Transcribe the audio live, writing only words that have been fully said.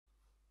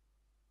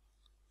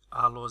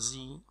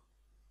ئالۆزی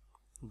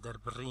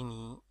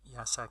دەربڕینی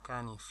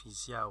یاساکانی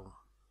فیزیا و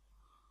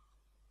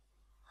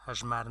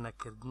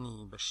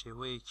هەژمارنەکردنی بە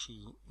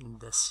شێوەیەکی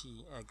دەسی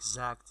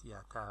ئەگزاکت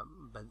یا تا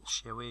بە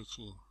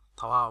شێوەیەکی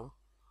تەواو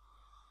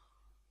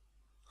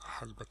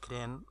حل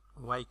بکرێن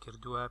وای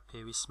کردووە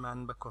پێویستمان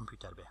بە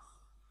کۆمپیوتەر بێ.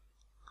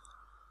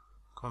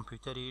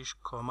 کۆمپیوتەریش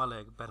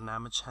کۆمەڵێک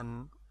بەرنامج هەن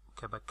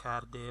کە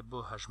بەکاردێ بۆ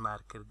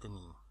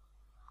هەژمارکردنی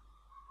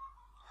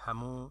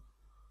هەموو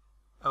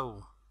ئەو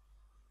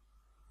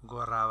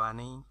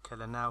گۆڕاوانەی کە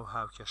لە ناو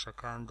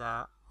هاوکێشەکاندا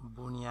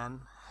بوونیان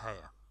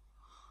هەیە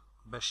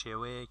بە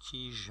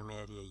شێوەیەکی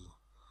ژمێریەیی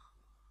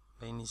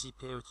بەینگلیزی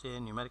پێوترێ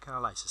نیومەریکال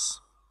ئەنالایسیس.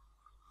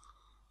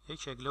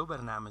 یەکێک لەو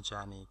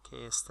بەرنامجانەی کە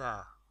ئێستا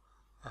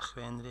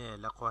ئەخوێنرێ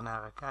لە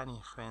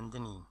قۆناغەکانی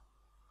خوێندنی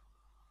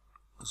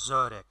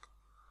زۆرێک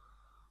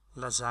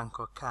لە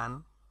زانکۆکان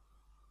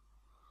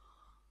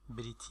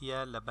بریتیە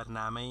لە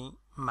بەرنامەی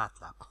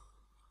ماتلاب.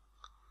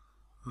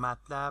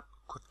 ماتلاب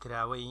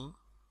کورتکراوەی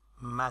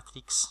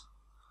ماتریکس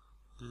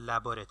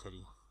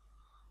لابۆرەتۆری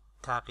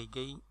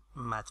تاقیگەی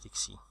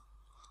ماتریکسی.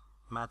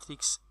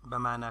 ماتریکس بە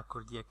مانا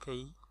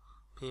کوردیەکەی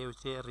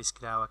پێوترێ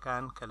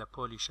ڕیزکراوەکان کە لە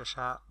پۆلی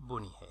شەشا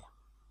بوونی هەیە.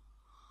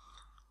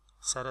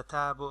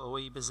 سەرەتا بۆ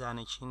ئەوەی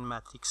بزانێکین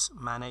ماتریکس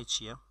مانای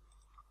چییە؟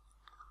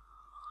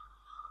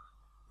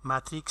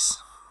 ماتریکس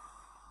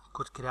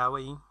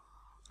کورتکراوەی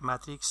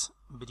ماتریکس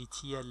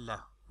بریتیە لە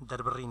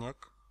دەربڕینێک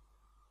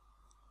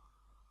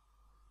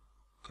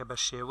کە بە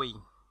شێوەی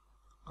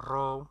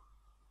ڕۆ و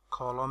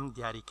کۆڵۆم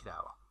دیاری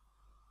کراوە.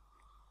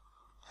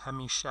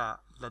 هەمیشە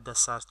لە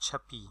دەسار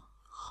چەپی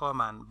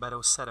خۆمان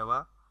بەرەو سەرەوە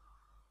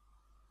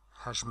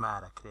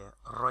هەژمارەکرێ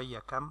ڕۆی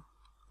یەکەم،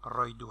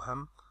 ڕۆی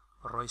دووهەم،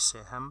 ڕۆی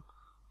سێهەم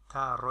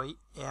تا ڕۆی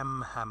ئێم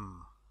هەم.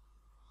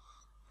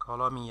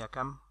 کۆڵۆمی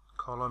یەکەم،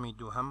 کۆڵۆمی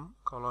دووهەم،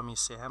 کۆڵۆمی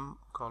سێهەم،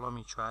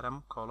 کۆڵۆمی چوارەم،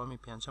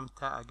 کۆڵۆمی پێنجەم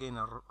تا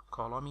ئەگەینە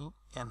کۆڵۆمی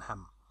ئێن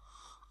هەم.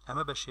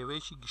 ئەمە بە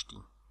شێوەیەکی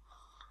گشتی.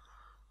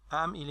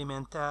 ئەم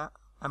ئیلیمنتە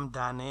ئەم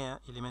دانەیە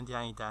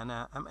ئیلیمنتیانی دانە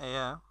ئەم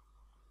ئەیە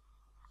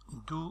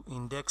دوو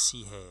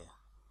ئیندێکسی هەیە.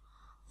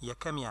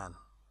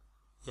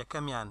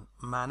 یەکەمیان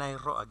مانای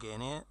ڕۆ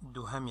ئەگەێنێ،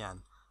 دووهەمیان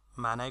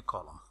مانای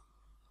کۆڵۆم.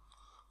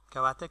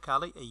 کەواتە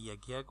کاڵی ئەی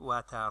یەک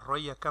واتە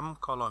ڕۆی یەکەم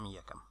کۆڵۆمی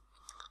یەکەم.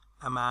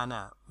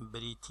 ئەمانە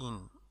بریتین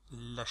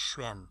لە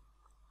شوێن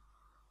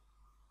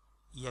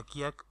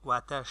یەک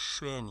واتە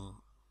شوێنی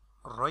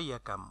ڕۆی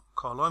یەکەم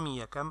کۆڵۆمی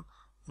یەکەم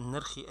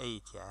نرخی ئەی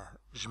تایە،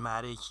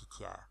 ژمارەیەکی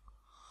تایە.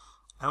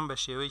 ئەم بە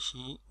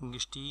شێوەیەکی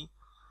گشتی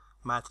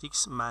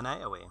ماتریکس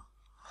مانای ئەوەیە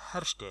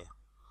هەر شتێ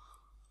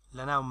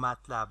لە ناو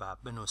ماتلابە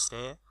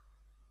بنووسرێ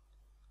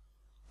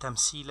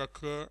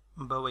تەمسیلەکرێ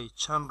بەوەی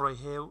چەند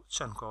ڕۆی هەیە و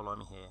چەند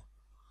کۆڵۆمی هەیە.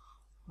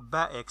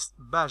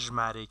 با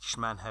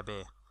ژمارەیەکیشمان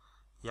هەبێ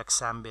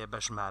یەکسان بێ بە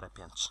ژمارە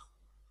 5.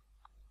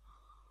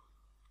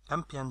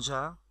 ئەم 5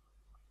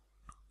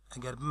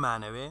 ئەگەر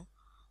بمانەوێ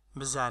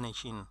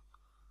بزانێکین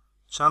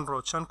چەند ڕۆ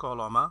چەند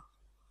کۆڵۆمە،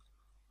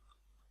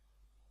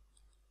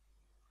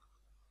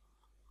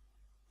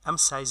 ئەم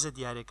سایزە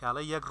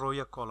دیارێکاڵە یەک ڕۆ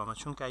یەک کۆڵۆمە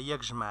چونکە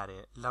یەک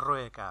ژمارێ لە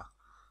ڕۆیەکە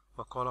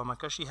وە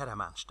کۆڵۆمەکەشی هەر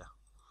هەمان شتە،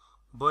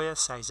 بۆیە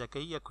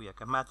سایزەکەی یەک و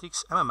یەکە.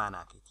 ماتریکس ئەمە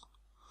ماناکەیتی.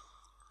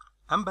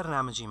 ئەم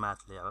بەرنامەجی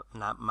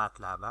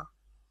ماتلابە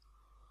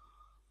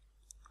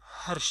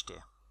هەر شتێ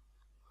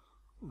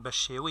بە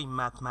شێوەی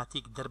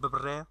ماتماتیک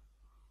دەرببڕێ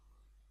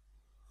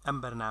ئەم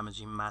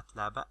بەرنامەجی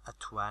ماتلابە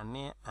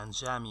ئەتوانێ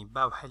ئەنجامی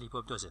باو حەلی بۆ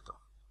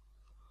بدۆزێتەوە.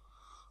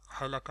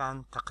 حەلەکان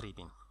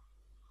تەقریبین.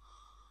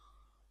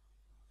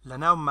 لە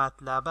ناو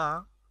ماتلابە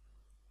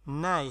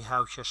نای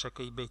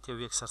هاوکێشەکەی بیتە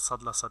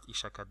 100%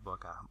 ئیشەکەت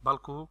بۆکە،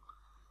 بەڵکو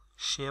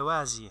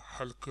شێوازی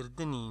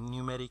حلکردنی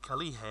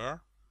نیومەریکەڵی هەیە.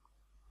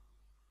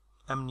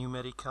 ئەم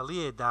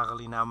نیومەریکەڵیە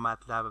داغڵی ناو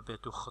ماتلابە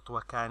بێت و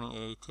خطوەکانی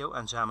ئەیتێ و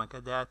ئەنجامەکە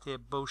داتێ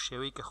بەو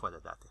شێوەی کە خۆ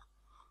دەداتێ،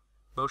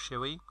 بەو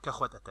شێوەی کە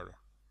خۆ دەتەوێ.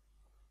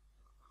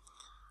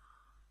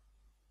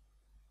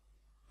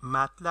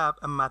 ماتلاب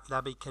ئەم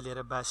ماتلابەی کە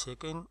لێرە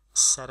باسیەکەین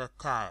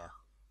سەرەتایە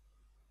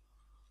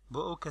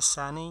بۆ ئەو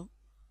کەسانەی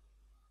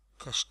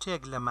کە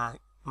شتێک لە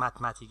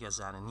ماتماتیکە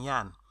زانن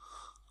یان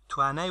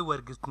توانای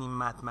وەرگرتنی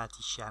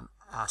ماتماتیکیان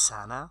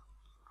ئاسانە.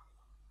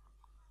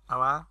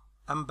 ئەوە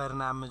ئەم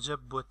بەرنامەجە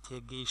بۆ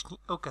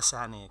تێگەیشتنی ئەو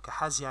کەسانەیە کە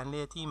حەزیان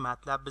لێتی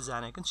ماتلاب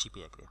بزانێکن چی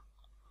پێکرێ.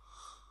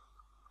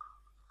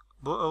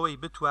 بۆ ئەوەی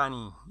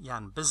بتوانی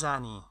یان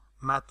بزانی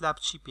ماتلاب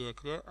چی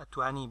پێکرێ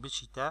ئەتوانی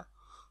بچیتە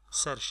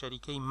سەر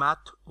شەریکەی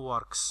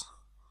ماتوەرکس.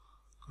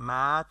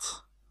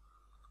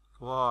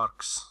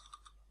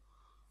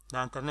 لە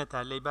ئینتەرنێتە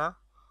لێی بە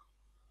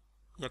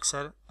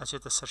یەکسەر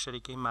ئەچێتە سەر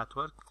شەریکەی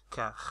ماتوەرک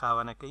کە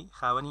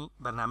خاوەنی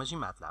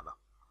بەرنامەجی ماتلابە.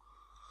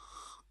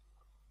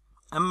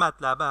 ئەم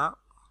ماتلابە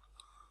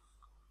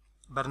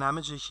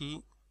بەرنامەجێکی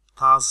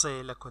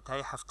تازەیە لە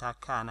کۆتایی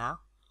هەفتاکانە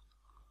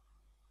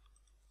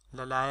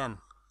لەلایەن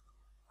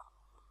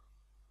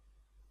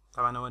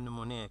تاوانەوە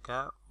نمونەیەکە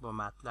بۆ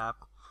ماتلاب.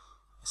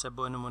 ئێستا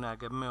بۆ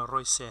نمونەگە بمێ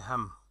ڕۆی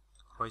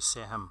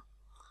سێهەم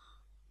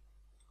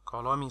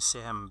کۆڵۆمی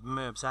سێهەم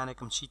بمێ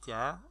بزانێکم چی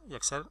تایە،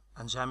 یەکسەر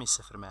ئەنجامی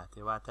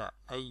سفرماتێ واتە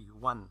ئەی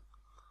 1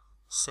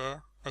 سێ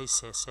ئەی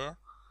سێ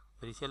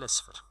بریتە لە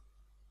سفر.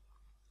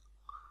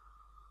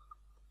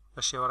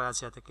 بە شێوە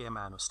ڕاضیاتەکە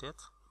ئێمە نووسرێت.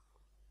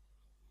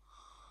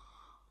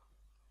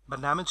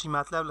 بەرنامەجی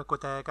ماتلاب لە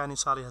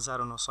کۆتاییەکانی ساڵی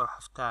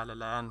 1970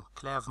 لەلایەن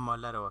کلاڤ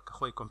مۆلەرەوە کە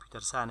خۆی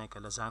کۆمپیوتەرزانێکە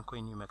لە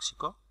زانکۆی نیو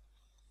مەکسیکۆ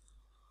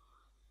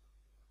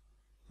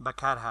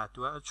بەکار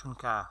هاتووە،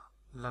 چونکە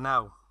لە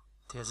ناو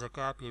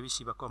تێزەکە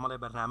پێویستی بە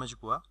کۆمەڵی بەرنامەج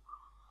بووە.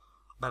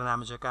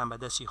 بەرنامەجەکان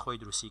بەدەستی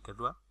خۆی دروستی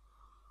کردووە.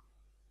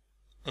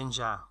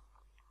 ئینجا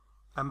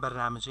ئەم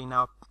بەرنامەجەی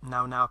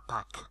ناو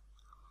پاک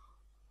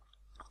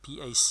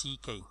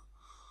PACK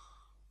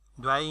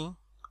دوایی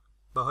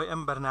بەهۆی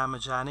ئەم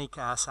بەرنامەجانەی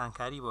کە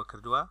ئاسانکاری بۆ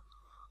کردووە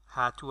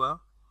هاتووە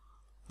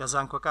لە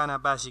زانکۆکانە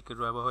باسی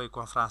کردووە بەهۆی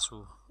کۆنفرانس و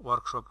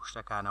وەرکشۆپ و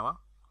شتەکانەوە.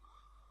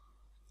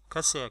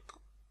 کەسێک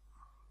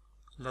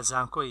لە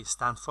زانکۆی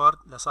ستانفۆرد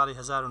لە ساڵی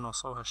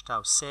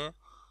 1983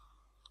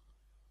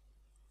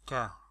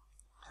 کە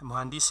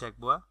مهندیسێک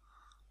بووە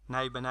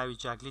ناوی بە ناوی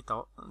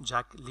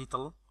جاک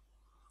لیتڵ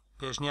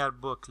پێشنیار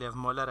بۆ کلێڤ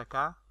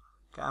مۆلەرەکە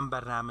کە ئەم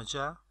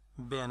بەرنامەجە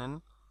بێنن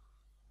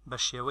بە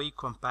شێوەی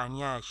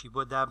کۆمپانیایەکی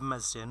بۆ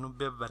دابمەزرێن و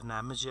بێ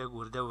بەرنامەجێک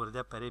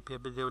وردە پەرەی پێ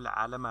بدرێ و لە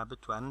عالەما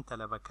بتوانن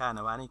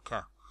تەلەبەکانەوانی کە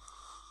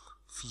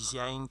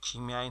فیزیاین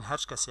کیمیاین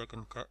هەر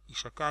کەسێکن کە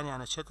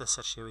ئیشەکانیانە چێتە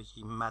سەر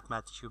شێوەیەکی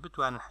ماتماتیکی و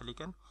بتوانن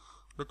حەلیکەن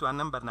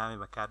بتوانن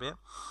بەرنامەی بەکاربێ.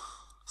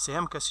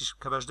 سێهەم کەسیش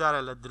کە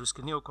بەشدارە لە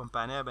دروستکردنی و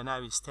کۆمپانیای بە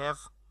ناوی ستێڤ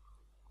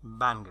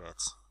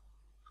بانگرێتس.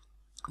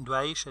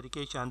 دوایی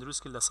شەریکەیەکیان دروست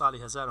کرد لە ساڵی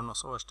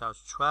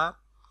 1984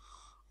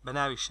 بە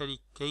ناوی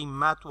شەریکەی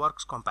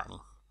ماتوەرکس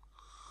کۆمپانی.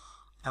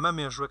 ئەمە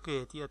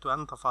مێژوەکەیەتی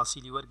ئەتوانن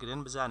تەفاسیلی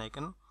وەرگرن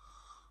بزانێکن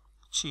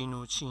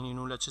چینین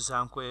و لە چ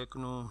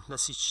زانکۆیەکن و لە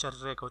سی شەر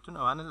ڕێکەوتن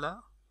ئەوانە لە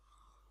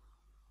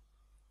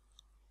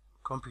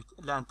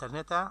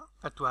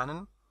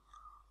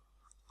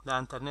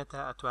ئەتەرنێتە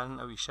ئەتوانن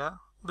ئەویشە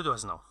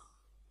بدۆزنەوە.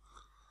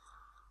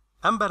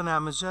 ئەم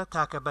بەرنامەجە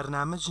تاکە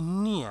بەرنامەج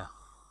نییە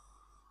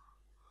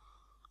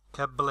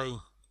کە بڵێ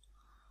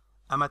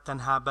ئەمە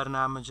تەنها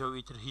بەرنامەجە و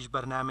ئیتر هیچ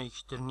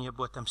بەرنامەیەکی تر نییە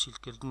بۆ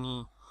تەمسیلکردنی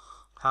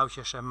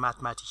هاوکێشە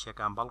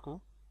ماتماتیکیەکان، بەڵکو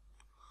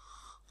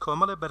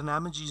کۆمەڵە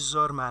بەرنامەجی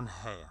زۆرمان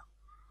هەیە.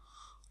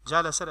 جا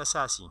لەسەر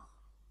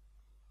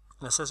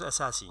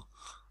ئەساسی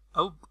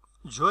ئەو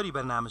جۆری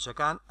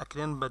بەرنامەجەکان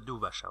ئەکرێن بە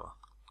دوو بەشەوە.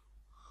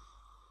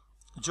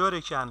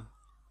 جۆرێکیان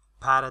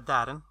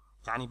پارەدارن،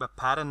 یعنی بە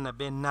پارە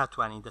نەبێ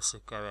ناتوانین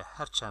دەستکەوێ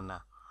هەرچەندە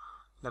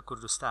لە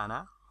کوردستانە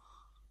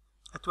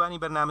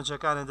ئەتوانی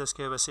بەرنامەجەکانە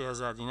دەستکەوێ بە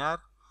 3000 دینار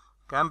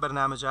کە ئەم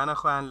بەرنامەجانە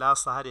خۆیان لە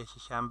ئاستە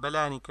هەرێکیان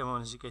بەلانی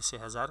کەمەوە نزیکەی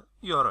 3000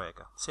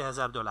 یۆرۆیەکە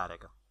 3000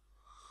 دۆلارێکە.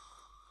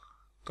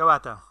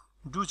 کەواتە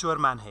دوو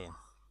جۆرمان هەیە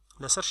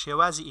لەسەر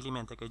شێوازی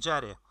ئیلیمنتەکە.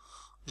 جارێ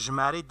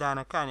ژمارەی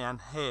دانەکانیان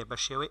هەیە بە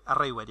شێوەی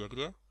ئەڕێی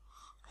وەریەگرێ،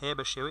 هەیە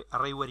بە شێوەی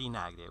ئەڕێی وەری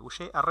ناگرێ.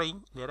 وشەی ئەڕێی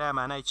لێرە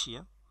مانای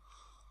چییە؟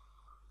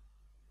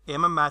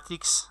 ئێمە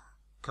ماتریکس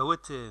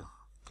کەوت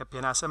کە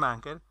پێناسەمان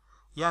کرد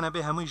یان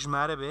ئەبێ هەمووی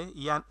ژمارە بێ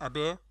یان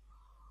ئەبێ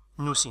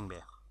نووسین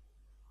بێ.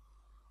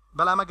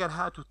 بەڵام ئەگەر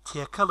هاتوو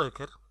تێکەڵە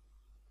کرد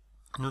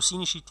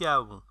نووسینیشی تیا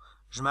بوو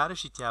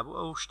ژمارەشی تیا بوو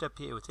ئەو شتە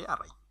پێوتێ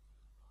ئەڕێی.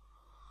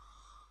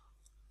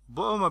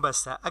 بۆ ئەو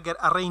مەبەستە ئەگەر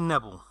ئەڕێی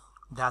نەبوو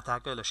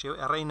داتاکە لە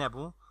شێوەی ئەڕێی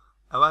نەبوو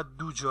ئەوە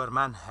دوو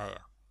جۆرمان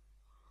هەیە.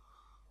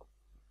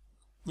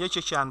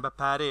 یەکێکیان بە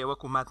پارەیە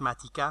وەکو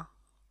ماتماتیکا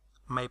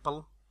مەیپڵ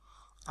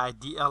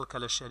IDL کە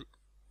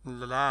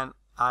لەلایەن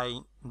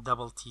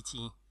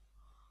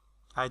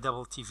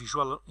ITT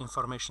Visual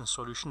Information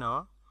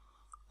Solutionەوە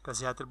کە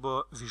زیاتر بۆ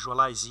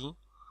ڤیژوەلایزی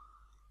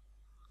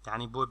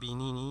یعنی بۆ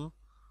بینینی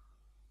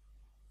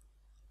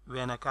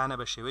وێنەکانە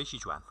بە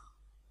شێوەیەکی جوان.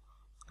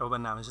 ئەو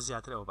بەرنامەجە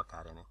زیاتر ئەو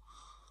بەکارێنێ.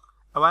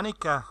 ئەوانەی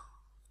کە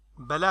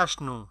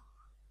بەلاشن و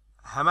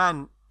هەمان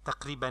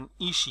تقریبەن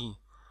ئیشی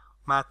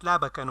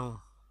ماتلابەکەن و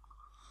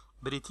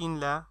بریتین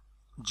لە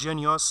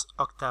جێنیۆس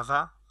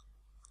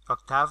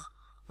ئۆکتاڤ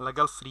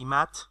لەگەڵ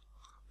فریمات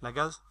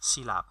لەگەڵ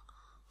سیلاب.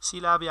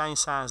 سیلاب یانی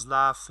ساینس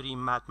لاب، فری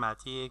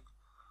ماتماتیک،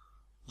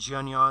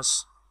 جێنیۆس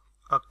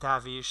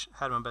ئۆکتاڤیش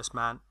هەرمە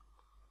بەسمان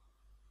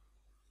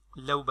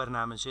لەو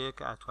بەرنامەجەیە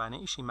کە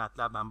ئەتوانێت ئیشی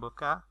ماتلابان بۆ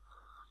بکە.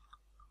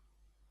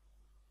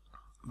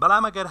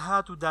 بەڵام ئەگەر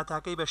هات و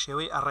داتاکەی بە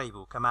شێوەی ئەڕێی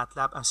بوو کە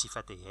ماتلاب ئەم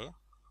سیفەتەی هەیە،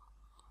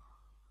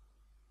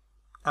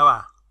 ئەوە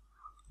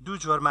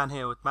دوو جۆرمان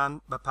هەیە وتمان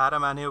بە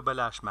پارەمان هەیە و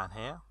بەلاشمان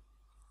هەیە.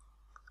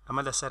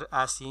 ئەمە لەسەر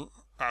ئاسی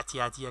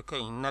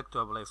ئەحتیاتیەکەی نەک تۆ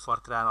بڵێ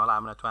فۆرتران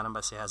وەڵام نەتوانم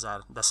بە 3000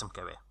 دەسم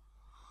کەوێ.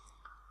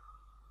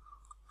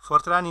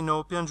 فۆرترانی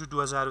 95 و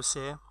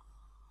 2003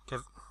 کە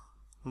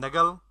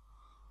لەگەڵ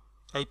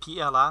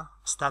APL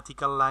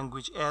Statistical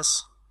Language S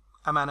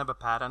ئەمانە بە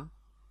پارەن،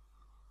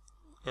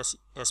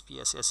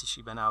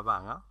 SPSSیشی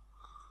بەناوبانگە.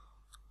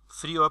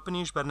 فری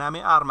ئۆپنیش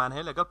بەرنامەی ئارمان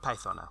هەیە لەگەڵ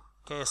پایتۆنە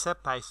کە ئێستا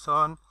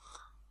پایتۆن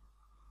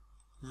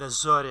لە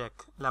زۆرێک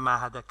لە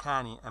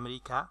ماهەدەکانی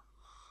ئەمریکا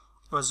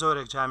و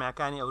زۆرێک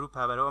جامعەکانی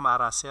ئەوروپا بەرەوە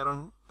ماڕاستێڕن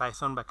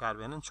پایتۆن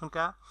بەکاربێنن،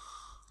 چونکە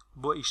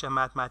بۆ ئیشە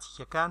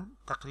ماتماتیکەکان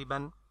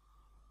تقریبەن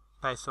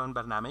پایتۆن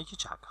بەرنامەیەکی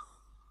چاکە.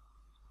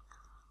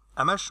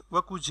 ئەمەش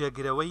وەکو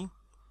جێگرەوەی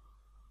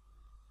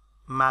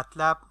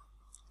ماتلاب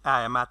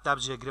ئایا ماتلاب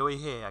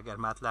جێگرەوەی هەیە ئەگەر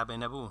ماتلابێ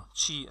نەبوو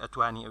چی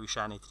ئەتوانی ئەو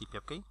شانەی تری پێ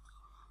بکەی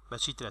بە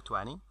چی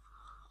ترەتوانی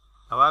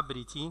ئەوە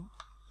بریتی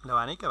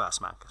لەوانەی کە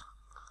باسمان کرد.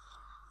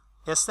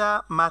 ئێستا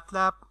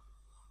ماتلاب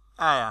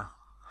ئایا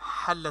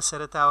حل لە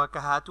سەرەتاوە کە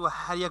هاتووە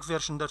هەر یەک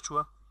ڤێرژن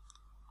دەرچووە؟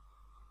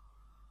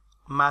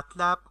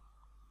 ماتلاب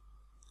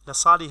لە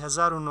ساڵی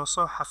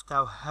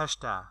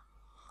 1970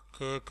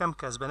 کە یەکەم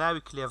کەس بە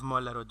ناوی کلێڤ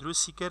مۆلەرۆ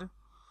دروستی کرد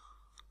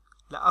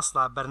لە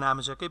ئەسڵا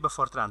بەرنامەجەکەی بە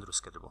فۆرتران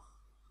دروست کردبوو،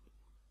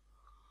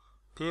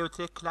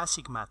 پێوترێت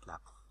کلاسیک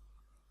ماتلاب.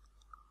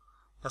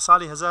 لە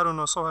ساڵی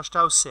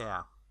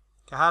 1983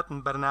 کە هاتن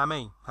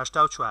بەرنامەی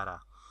 84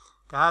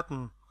 کە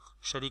هاتن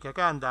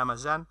شەریکەکان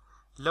دامەزان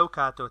لەو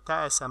کاتەوە تا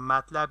ئێستا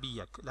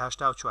ماتلابی 1 لە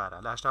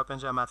 84 لە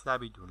 85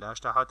 ماتلابی 2 لە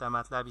 87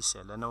 ماتلابی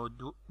 3 لە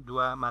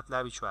 92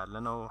 ماتلابی 4 لە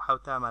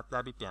 97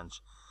 ماتلابی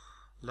 5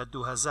 لە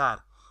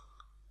 2000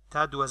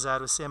 تا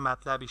 2003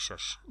 ماتلابی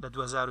 6 لە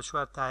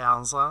 2004 تا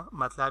 11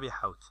 ماتلابی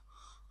 7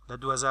 لە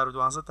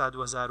 2012 تا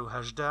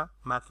 2018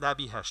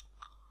 ماتلابی 8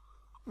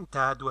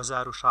 تا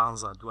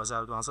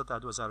 2012 تا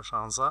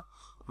 2016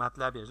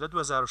 ماتلابی لە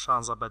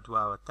 2016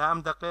 بەدواوە تا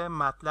ئەم دقێ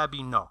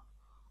ماتلابی 9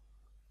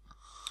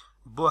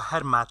 بۆ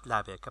هەر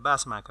ماتلابێک کە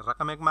باسمان کرد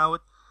ڕقمێک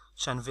ماوت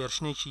چەند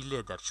ڤێرشنێکی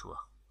لێ دەرچووە،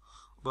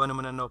 بۆ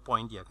نمونە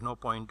 9.1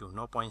 9.2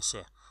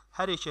 9.3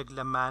 هەرێکێک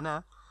لەمانە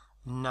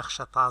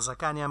نەخشە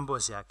تازەکانیان بۆ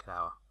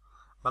زیادکراوە.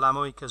 بەڵام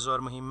ئەوەی کە زۆر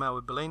مهمە و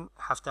بڵین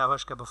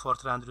 78 کە بە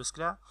فۆرتران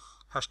دروستکرا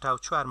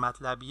 84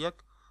 ماتلابی 1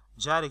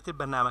 جارێکتر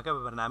بەرنامەکە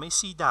بە بەرنامەی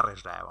سیدا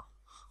ڕێژرایەوە.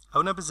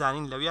 ئەو نە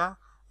بزانین لەویا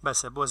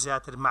بەسە بۆ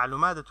زیاتر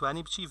معلومات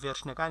دەتوانی بچی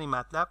ڤێرشنەکانی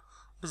ماتلاب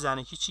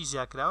بزانێکی چی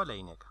زیادکراوە لە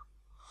عینەکە.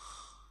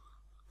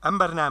 ئەم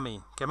بەرنامەی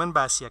کە من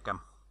باسی یەکەم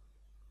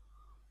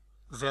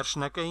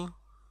ڤێرشنەکەی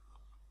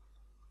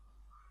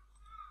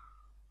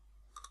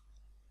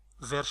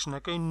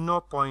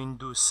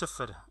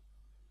 9.20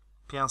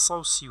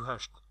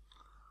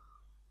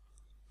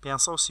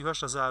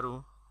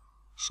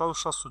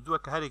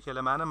 538,662 کە هەرێکە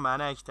لەمانە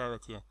مانایەکی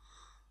تایبەتیە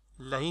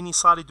لە هینی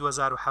ساڵی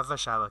 2007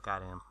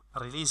 شابەکارێنم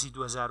ڕیلیزی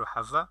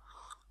 2007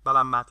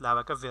 بەڵام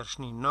ماتلابەکە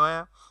ڤێرشنی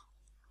نۆیە.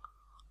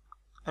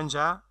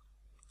 ئەنجا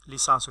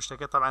لیسانس و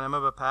شتەکە تەبعاً ئەمە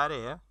بە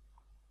پارەیە.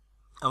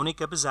 ئەوەی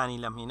کە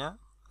بزانی لەم هینە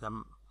لەم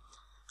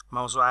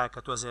مەوزوعە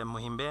کە تۆزێ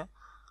مهم بێ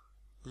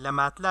لە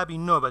ماتلابی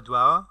 9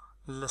 بەدواوە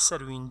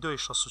لەسەر ویندۆی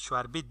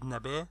 64 بیت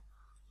نەبێ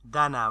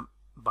دانا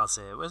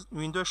بازێ.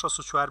 ویندۆی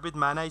 64 بیت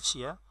مانای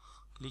چییە؟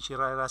 کلیکی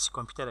ڕاستی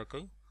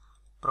کۆمپیوتەرەکەی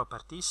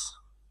پرۆپەرتیس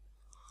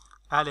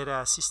ئالێرە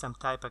سیستەم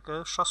تایپەکە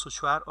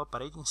 64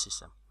 ئۆپەرەیتینگ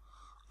سیستەم.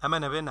 ئەمە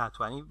نەبێ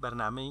ناتوانی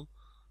بەرنامەی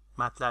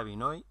ماتلابی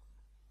 9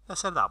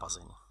 لەسەر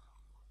دابەزێنی.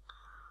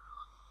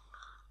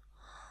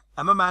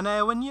 ئەمە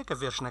مانایەوە نییە کە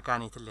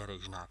ڤێرشنەکانی تر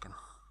لێرەیش ناکەن،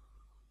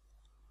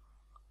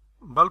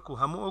 بەڵکو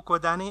هەموو ئەو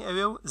کۆدانەی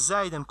ئەوێ و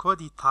زایدن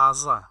کۆدی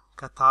تازە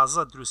کە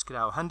تازە دروست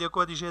کراوە هەندێک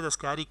کۆدی ژێ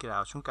دەستکاری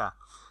کراوە چونکە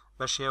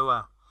بە شێوە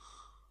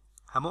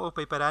هەموو ئەو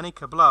پەیپەرانەی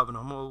کە بڵاو بن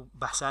هەموو ئەو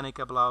بەحسانێک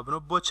کە بڵاو بن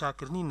بۆ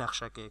چاکردنی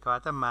نەخشەکەی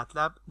کەواتە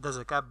ماتلاب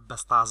دەزەکە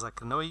بەس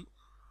تازەکردنەوەی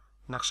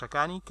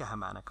نەخشەکانی کە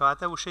هەمانە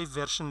کەواتە وشەی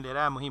ڤێرشن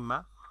لێرە مهمە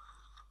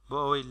بۆ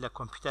ئەوەی لە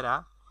کۆمپیوتەرە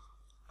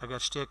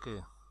ئەگەر شتێک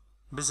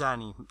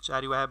بزانی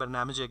جاری وایە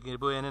بەرنامەجێک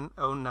بۆێنن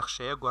ئەو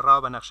نەخشەیە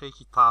گۆڕاوە بە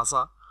نەخشەیەکی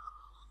تازە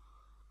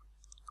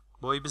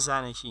بۆی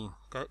بزانێکی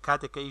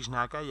کاتێککە ئیش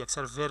ناکە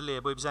یەکسەر ڤێر لێ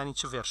بۆی بزانی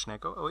چ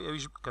ڤێرشنێکەوە ئەوەی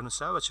ئەویش کە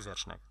نووساوە چ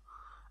ڤێرشنێک.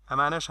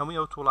 ئەمانەش هەمووی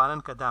ئەو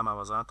تووڵانن کە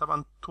دامەوەزانن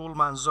تەبەن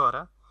تووڵمان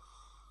زۆرە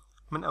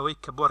من ئەوەی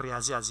کە بۆ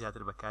ڕاضیات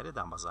زیاتر بەکارێ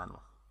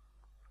دامەزانەوە.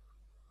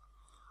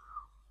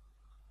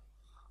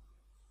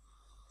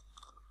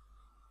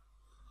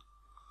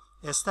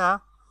 ئێستا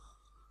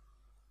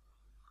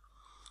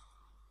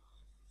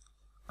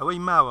ئەوەی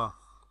ماوە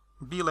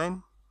بیڵێن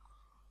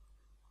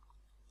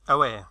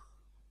ئەوەیە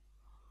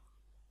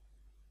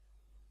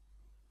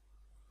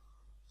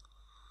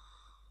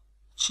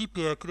چی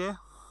پێکرێ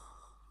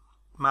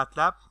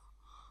ماتلاب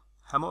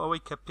هەموو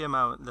ئەوەی کە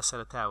پێماوە لە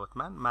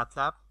سەرەتاوتمان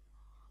ماتلاب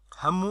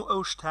هەموو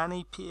ئەو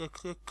شتانەی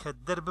پێکرێت کە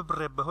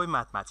دەرببڕێ بەهۆی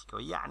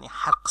ماتماتیکەوە یعنی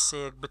هەر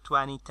قسەیەک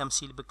بتوانی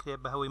تەمسیل بکرێت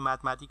بەهۆی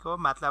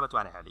ماتماتیکەوە ماتلاب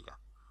بتوانێت هەلیگە.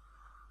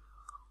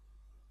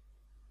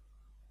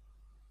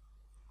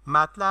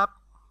 ماتلاب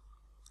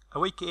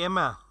ئەوەی کە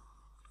ئێمە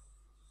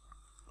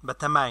بە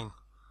تەماین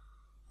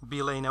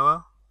بیڵێنەوە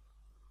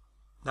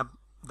لە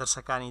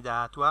دەرسەکانی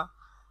داهاتوە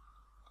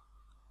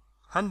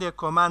هەندێک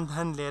کۆماند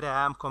هەن لێرە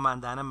ئەم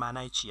کۆماندانە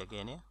مانای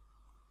چیەگەێنێ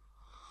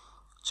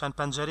چەند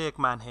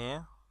پەنجەرەیەکمان هەیە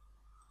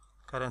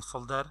کەرنت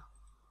فڵدەر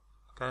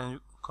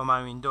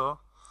کۆمان ویندۆ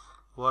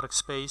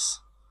وەرکسپەیس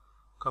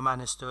کۆمان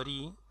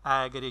هستۆری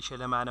ئایا گەرێکە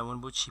لەمانەون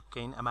بوو چی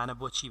بکەین ئەمانە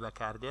بۆ چی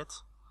بەکاردێت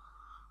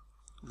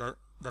لە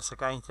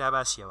دەرسەکانی ترا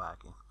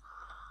باسیەواکەین.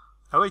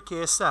 ئەوەی کە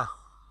ئێستا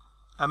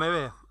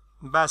ئەمەوێ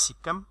باسی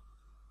بکەم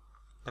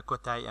لە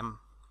کۆتایی ئەم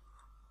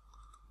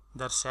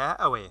دەرسەیە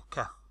ئەوەیە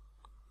کە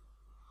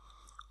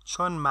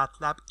چۆن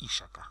ماتلاب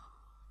ئیشەکە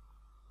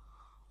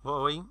بۆ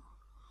ئەوەی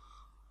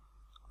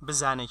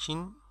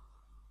بزانێکین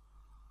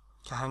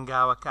کە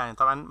هەنگاوەکانی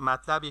طبعاً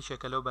ماتلاب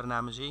یەکێکە لەو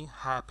بەرنامەجەی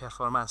های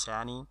پێرفۆرمانس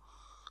ینی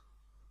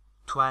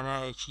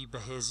توانایەکی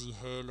بەهێزی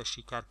هەیە لە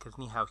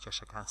شیکارکردنی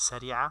هاوکێشەکان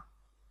سەریعە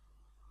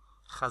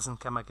خەزم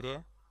کەمەگرێ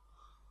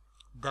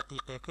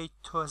دەقیقەکەی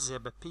تۆزێ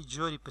بە پێی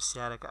جۆری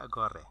پرسیارەکە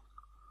ئەگۆڕێ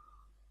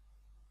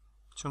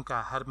چونکە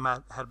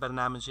هەر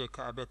بەرنامجێک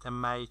کە ئەبێتە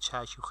مای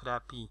چاکی و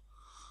خراپی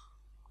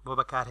بۆ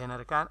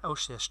بەکارهێنەرەکان ئەو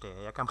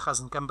شتەیە یەکەم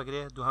خەزم کەم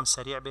بگرێ دووهەم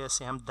سەریع بێ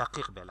سێهەم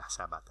دەقیق بێ لە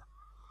حساباتە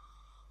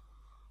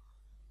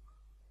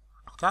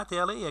کاتێ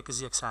ئەڵێ ئێکس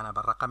یەکسانە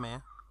بە ڕەقەمێ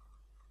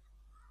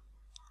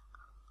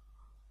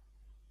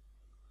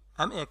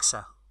ئەم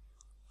ئێکسە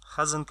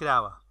خەزم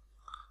کراوە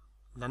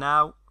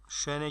لەناو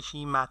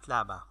شوێنێکی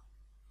ماتلابە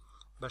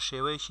بە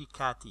شێوەیەکی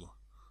کاتی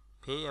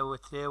پێی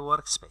ئەوترێ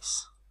وەرکسپەیس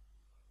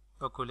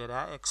وەکو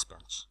لێرە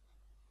ئێکسپێنج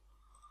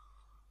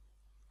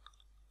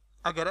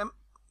ئەگەر ئەم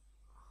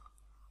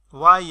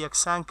وای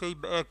یەکسانکەی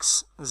بە ئێکس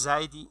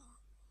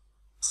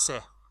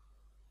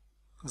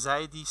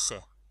زایدی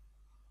سێ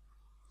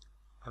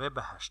ئەبێ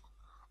بە هەشت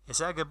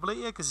ئێستا ئەگەر بڵێ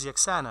ئێکس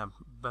یەکسانە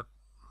بە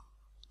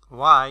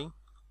وای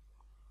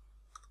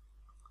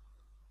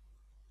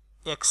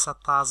ئێکسە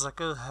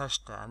تازەکە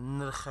هەشتە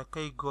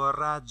نرخەکەی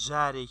گۆڕا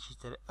جارێکی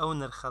تر ئەو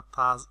نرخە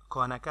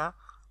کۆنەکە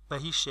بە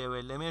هیچ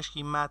شێوەیە لە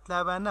مێشکی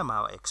ماتلابە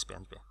نەماوە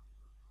ئێکسپێند بێ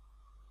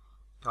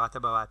کەواتە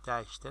بە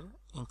واتایەکی تر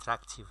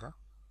ئینتراکتیڤە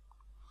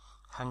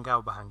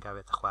هەنگاو بە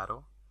هەنگاوێتە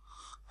خوارەوە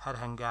هەر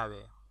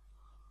هەنگاوێ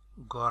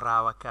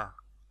گۆڕاوەکە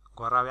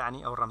گۆڕاو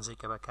یعنی ئەو ڕەمزەی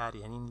کە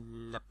بەکاری هێنین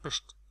لە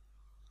پشت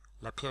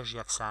لە پێش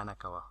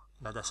یەکسانەکەوە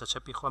لە دەستە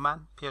چەپی خۆمان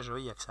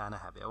پێشەوەی یەکسانە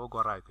هەبێ ئەوە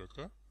گۆڕاوی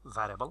پێوترێ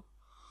ڤارێبڵ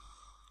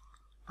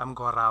ئەم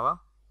گۆڕاوە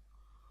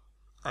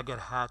ئەگەر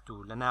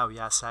هاتوو لە ناو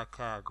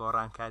یاساکە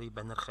گۆڕانکاری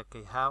بە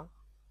نرخەکەی هاو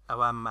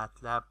ئەوان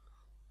ماتلاب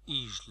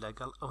ئیش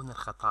لەگەڵ ئەو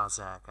نرخە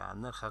تازایەکە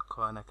نرخە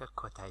کۆنەکە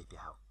کۆتایی پێ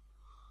هاو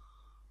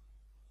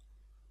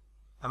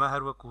ئەمە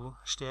هەروەکو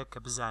شتێک کە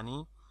بزانی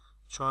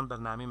چۆن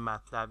بەرنامی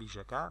ماتلابی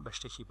ژەکە بە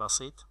شتێکی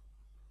بەسیط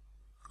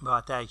بە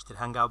واتایەکی تر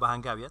هەنگاو بە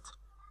هەنگاوێت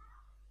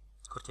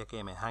کورتەکە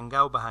ئێمە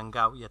هەنگاو بە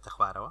هەنگاو یەتە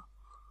خوارەوە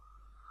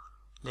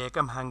لە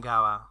یەکەم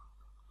هەنگاوە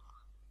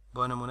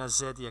بۆ نمونە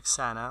زێد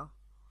یەکسانە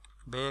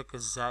بە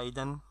یەکس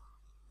زائیدەن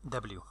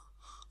دەبلیو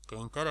کە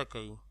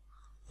ئینتەرەکەی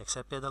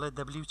یەکسەر پێ دەڵێت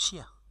دەبلیو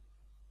چییە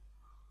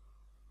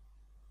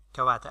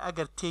کەواتە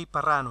ئەگەر تێی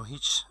پەڕان و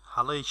هیچ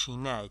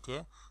هەڵەیەکی نایەتێ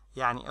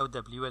یعنی ئەو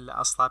دەبلیوە لە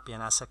ئەسڵا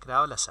پێناسە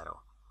کراوە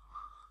لەسەرەوە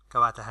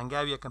کەواتە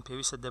هەنگاوی یەکەم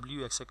پێویستە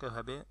دەبلیو یەکسەکە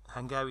هەبێ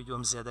هەنگاوی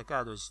دووەم زێدەکە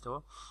دۆزیتەوە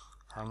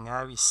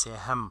هەنگاوی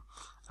سێهەم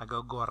ئەگە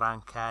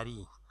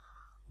گۆڕانکاری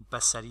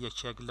بەسەر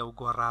یەکێک لەو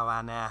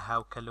گۆڕاوانەیە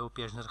هاو کە لەو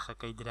پێش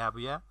نرخەکەی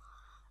درابووە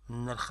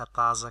نرخە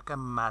تازەکە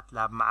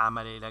ماتلاب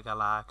معاملەی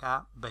لەگەڵاکە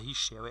بە هیچ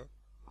شێوێ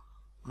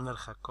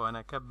نرخە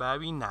کۆنەکە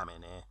باوی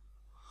نامێنێ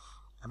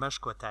ئەمەش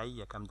کۆتایی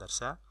یەکەم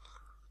دەرسە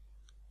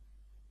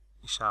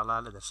ئینشاءڵڵا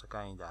لە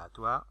دەرسەکانی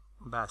داهاتووە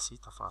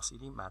باسی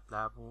تەفاسیلی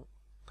ماتلاب و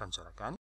پەنجەرەکانی